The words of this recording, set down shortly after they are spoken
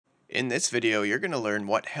In this video, you're going to learn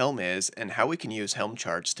what Helm is and how we can use Helm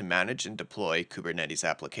charts to manage and deploy Kubernetes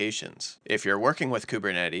applications. If you're working with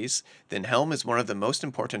Kubernetes, then Helm is one of the most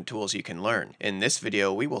important tools you can learn. In this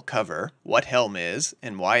video, we will cover what Helm is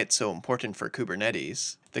and why it's so important for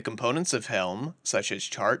Kubernetes, the components of Helm, such as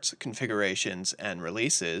charts, configurations, and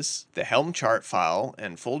releases, the Helm chart file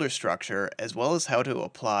and folder structure, as well as how to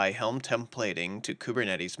apply Helm templating to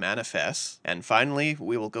Kubernetes manifests, and finally,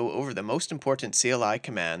 we will go over the most important CLI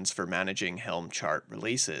commands for managing Helm chart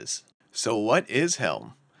releases. So what is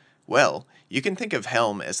Helm? Well, you can think of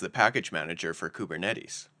Helm as the package manager for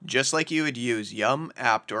Kubernetes. Just like you would use Yum,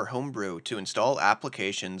 apt, or Homebrew to install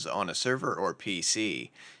applications on a server or PC,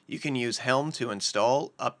 you can use Helm to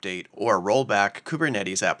install, update, or roll back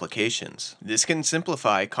Kubernetes applications. This can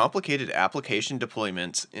simplify complicated application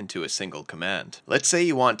deployments into a single command. Let's say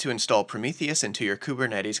you want to install Prometheus into your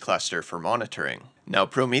Kubernetes cluster for monitoring. Now,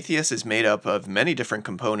 Prometheus is made up of many different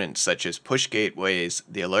components such as push gateways,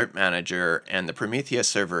 the alert manager, and the Prometheus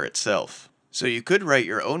server itself. So you could write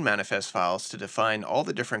your own manifest files to define all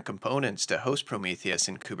the different components to host Prometheus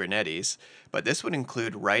in Kubernetes, but this would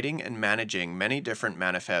include writing and managing many different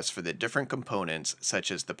manifests for the different components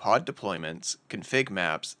such as the pod deployments, config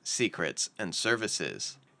maps, secrets, and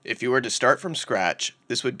services. If you were to start from scratch,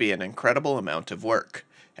 this would be an incredible amount of work,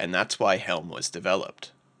 and that's why Helm was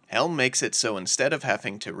developed. Helm makes it so instead of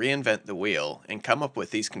having to reinvent the wheel and come up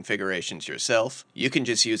with these configurations yourself, you can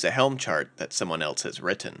just use a Helm chart that someone else has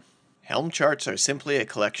written. Helm charts are simply a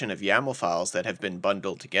collection of YAML files that have been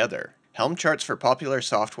bundled together. Helm charts for popular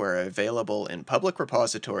software are available in public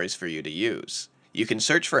repositories for you to use. You can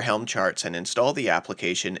search for Helm charts and install the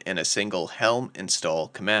application in a single Helm install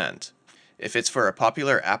command. If it's for a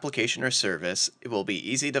popular application or service, it will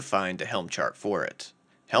be easy to find a Helm chart for it.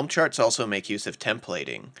 Helm charts also make use of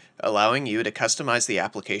templating, allowing you to customize the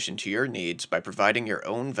application to your needs by providing your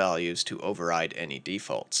own values to override any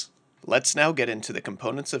defaults. Let's now get into the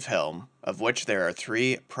components of Helm, of which there are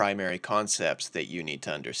three primary concepts that you need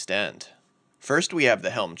to understand. First, we have the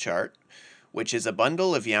Helm chart, which is a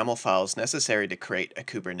bundle of YAML files necessary to create a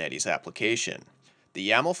Kubernetes application. The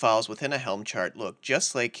YAML files within a Helm chart look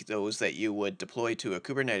just like those that you would deploy to a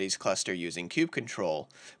Kubernetes cluster using kubectl,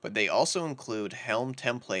 but they also include Helm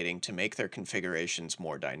templating to make their configurations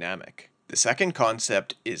more dynamic. The second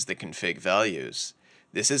concept is the config values.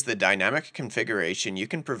 This is the dynamic configuration you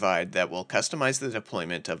can provide that will customize the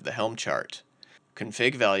deployment of the Helm chart.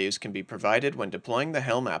 Config values can be provided when deploying the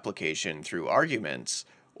Helm application through arguments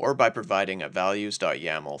or by providing a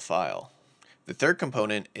values.yaml file. The third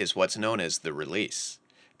component is what's known as the release.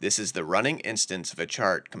 This is the running instance of a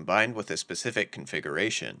chart combined with a specific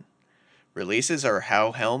configuration. Releases are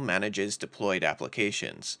how Helm manages deployed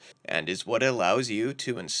applications and is what allows you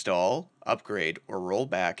to install, upgrade, or roll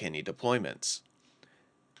back any deployments.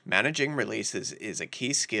 Managing releases is a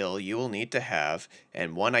key skill you will need to have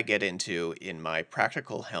and one I get into in my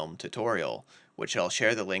practical Helm tutorial, which I'll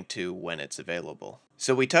share the link to when it's available.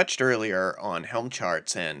 So we touched earlier on Helm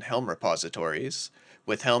charts and Helm repositories.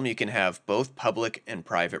 With Helm you can have both public and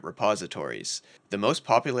private repositories. The most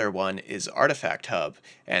popular one is Artifact Hub,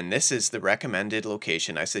 and this is the recommended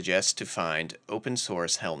location I suggest to find open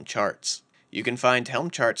source Helm charts. You can find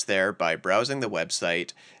Helm charts there by browsing the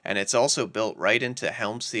website, and it's also built right into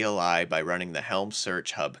Helm CLI by running the Helm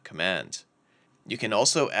Search Hub command. You can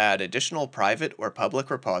also add additional private or public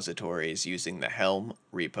repositories using the Helm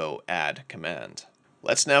repo add command.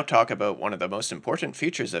 Let's now talk about one of the most important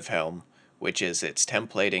features of Helm, which is its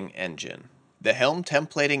templating engine. The Helm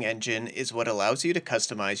templating engine is what allows you to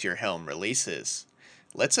customize your Helm releases.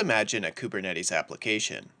 Let's imagine a Kubernetes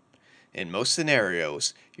application. In most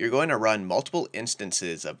scenarios, you're going to run multiple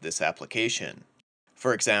instances of this application.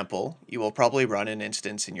 For example, you will probably run an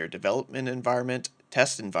instance in your development environment,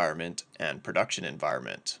 test environment, and production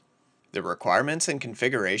environment. The requirements and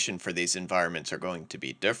configuration for these environments are going to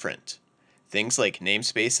be different. Things like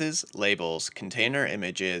namespaces, labels, container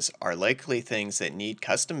images are likely things that need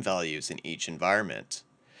custom values in each environment.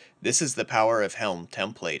 This is the power of Helm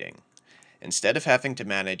templating. Instead of having to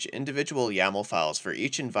manage individual YAML files for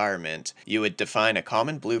each environment, you would define a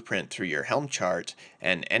common blueprint through your Helm chart,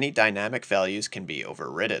 and any dynamic values can be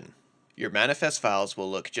overridden. Your manifest files will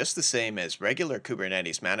look just the same as regular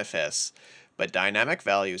Kubernetes manifests, but dynamic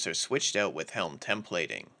values are switched out with Helm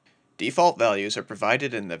templating. Default values are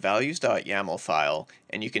provided in the values.yaml file,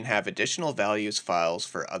 and you can have additional values files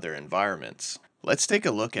for other environments. Let's take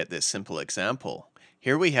a look at this simple example.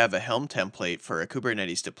 Here we have a Helm template for a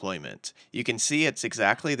Kubernetes deployment. You can see it's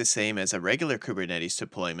exactly the same as a regular Kubernetes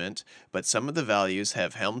deployment, but some of the values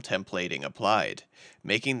have Helm templating applied,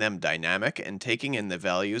 making them dynamic and taking in the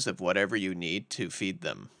values of whatever you need to feed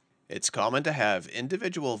them. It's common to have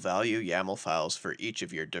individual value YAML files for each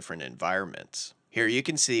of your different environments. Here you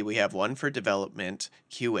can see we have one for development,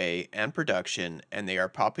 QA, and production, and they are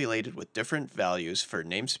populated with different values for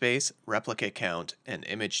namespace, replica count, and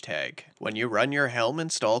image tag. When you run your Helm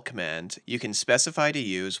install command, you can specify to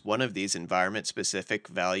use one of these environment-specific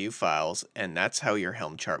value files, and that's how your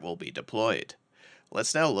Helm chart will be deployed.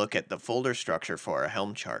 Let's now look at the folder structure for a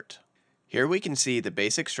Helm chart. Here we can see the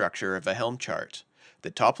basic structure of a Helm chart. The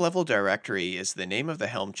top-level directory is the name of the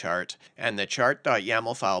Helm chart, and the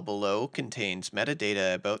chart.yaml file below contains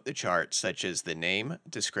metadata about the chart such as the name,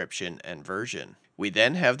 description, and version. We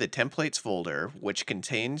then have the templates folder, which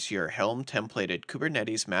contains your Helm templated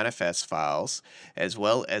Kubernetes manifest files, as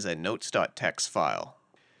well as a notes.txt file.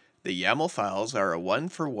 The YAML files are a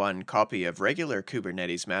one-for-one copy of regular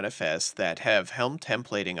Kubernetes manifests that have Helm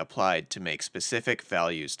templating applied to make specific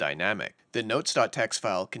values dynamic. The notes.txt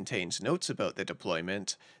file contains notes about the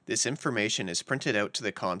deployment. This information is printed out to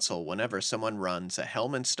the console whenever someone runs a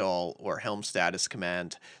Helm install or Helm status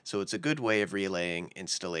command, so it's a good way of relaying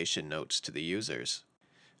installation notes to the users.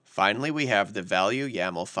 Finally, we have the value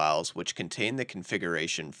YAML files, which contain the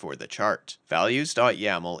configuration for the chart.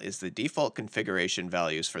 Values.yaml is the default configuration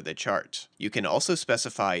values for the chart. You can also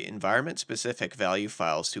specify environment-specific value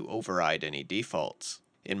files to override any defaults.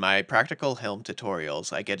 In my practical Helm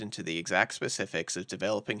tutorials, I get into the exact specifics of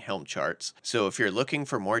developing Helm charts, so if you're looking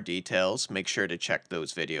for more details, make sure to check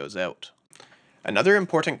those videos out. Another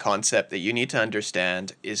important concept that you need to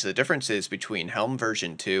understand is the differences between Helm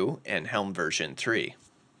version 2 and Helm version 3.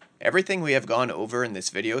 Everything we have gone over in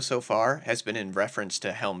this video so far has been in reference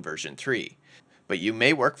to Helm version 3, but you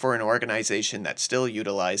may work for an organization that's still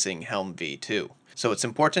utilizing Helm v2, so it's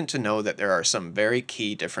important to know that there are some very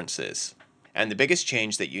key differences. And the biggest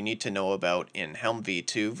change that you need to know about in Helm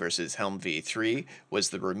v2 versus Helm v3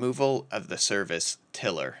 was the removal of the service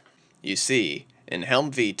tiller. You see, in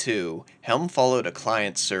Helm v2, Helm followed a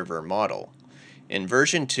client-server model. In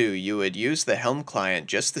version 2, you would use the Helm client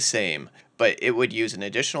just the same, but it would use an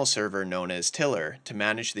additional server known as Tiller to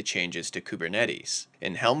manage the changes to Kubernetes.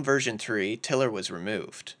 In Helm version 3, Tiller was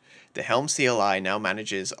removed. The Helm CLI now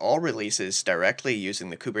manages all releases directly using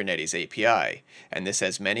the Kubernetes API, and this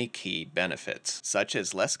has many key benefits, such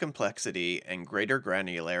as less complexity and greater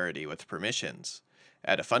granularity with permissions.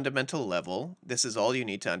 At a fundamental level, this is all you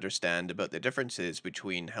need to understand about the differences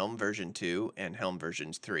between Helm version 2 and Helm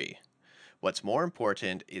version 3. What's more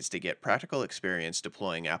important is to get practical experience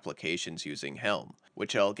deploying applications using Helm,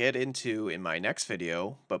 which I'll get into in my next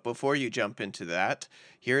video, but before you jump into that,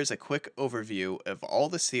 here's a quick overview of all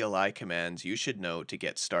the CLI commands you should know to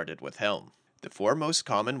get started with Helm. The four most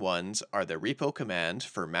common ones are the repo command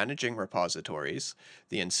for managing repositories,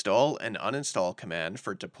 the install and uninstall command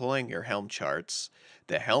for deploying your Helm charts,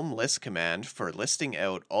 the Helm list command for listing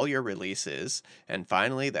out all your releases, and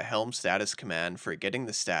finally the Helm status command for getting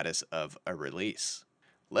the status of a release.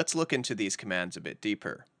 Let's look into these commands a bit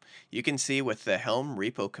deeper. You can see with the Helm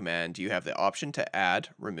repo command you have the option to add,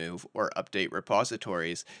 remove, or update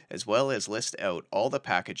repositories, as well as list out all the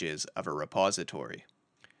packages of a repository.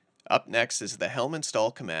 Up next is the Helm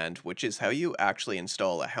install command, which is how you actually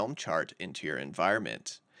install a Helm chart into your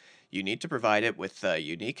environment. You need to provide it with a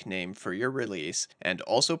unique name for your release and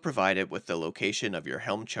also provide it with the location of your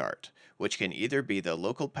Helm chart, which can either be the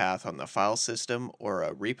local path on the file system or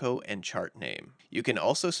a repo and chart name. You can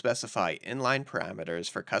also specify inline parameters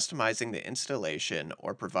for customizing the installation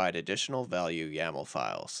or provide additional value YAML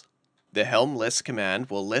files. The Helm list command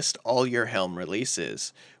will list all your Helm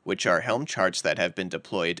releases, which are Helm charts that have been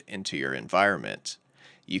deployed into your environment.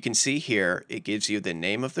 You can see here it gives you the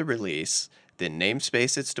name of the release, the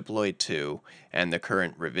namespace it's deployed to, and the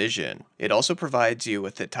current revision. It also provides you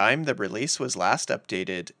with the time the release was last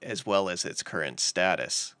updated as well as its current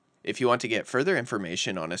status. If you want to get further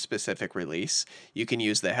information on a specific release, you can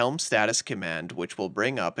use the Helm status command, which will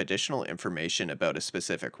bring up additional information about a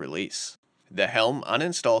specific release. The Helm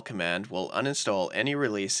uninstall command will uninstall any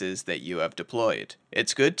releases that you have deployed.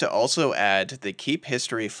 It's good to also add the keep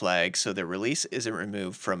history flag so the release isn't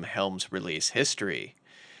removed from Helm's release history.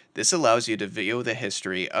 This allows you to view the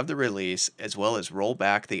history of the release as well as roll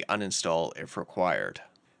back the uninstall if required.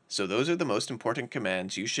 So those are the most important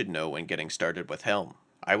commands you should know when getting started with Helm.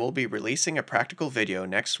 I will be releasing a practical video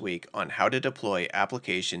next week on how to deploy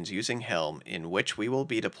applications using Helm, in which we will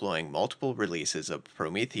be deploying multiple releases of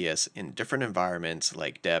Prometheus in different environments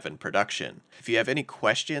like dev and production. If you have any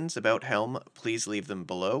questions about Helm, please leave them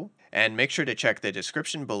below, and make sure to check the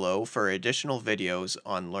description below for additional videos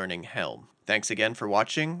on learning Helm. Thanks again for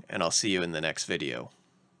watching, and I'll see you in the next video.